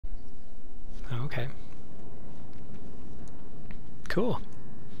okay. Cool.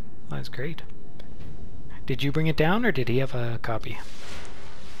 That's great. Did you bring it down, or did he have a copy?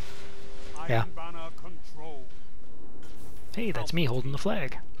 Yeah. Hey, that's me holding the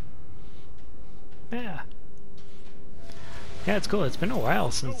flag. Yeah. Yeah, it's cool. It's been a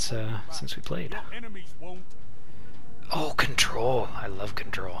while since we played. Oh, Control! I love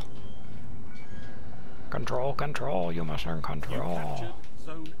Control. Control, Control, you must learn Control.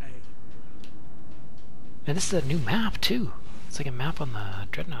 And this is a new map, too. It's like a map on the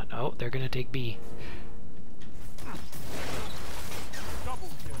Dreadnought. Oh, they're gonna take B.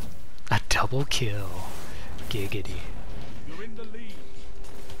 A double kill. Giggity. You're in the lead.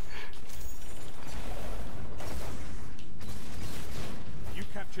 You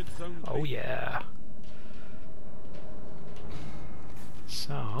captured zone B. Oh, yeah.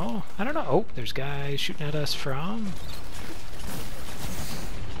 So, I don't know. Oh, there's guys shooting at us from...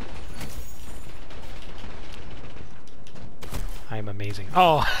 I'm amazing.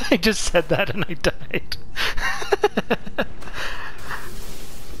 Oh, I just said that and I died.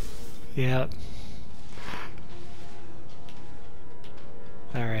 Yeah.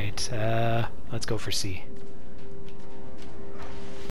 Alright, let's go for C.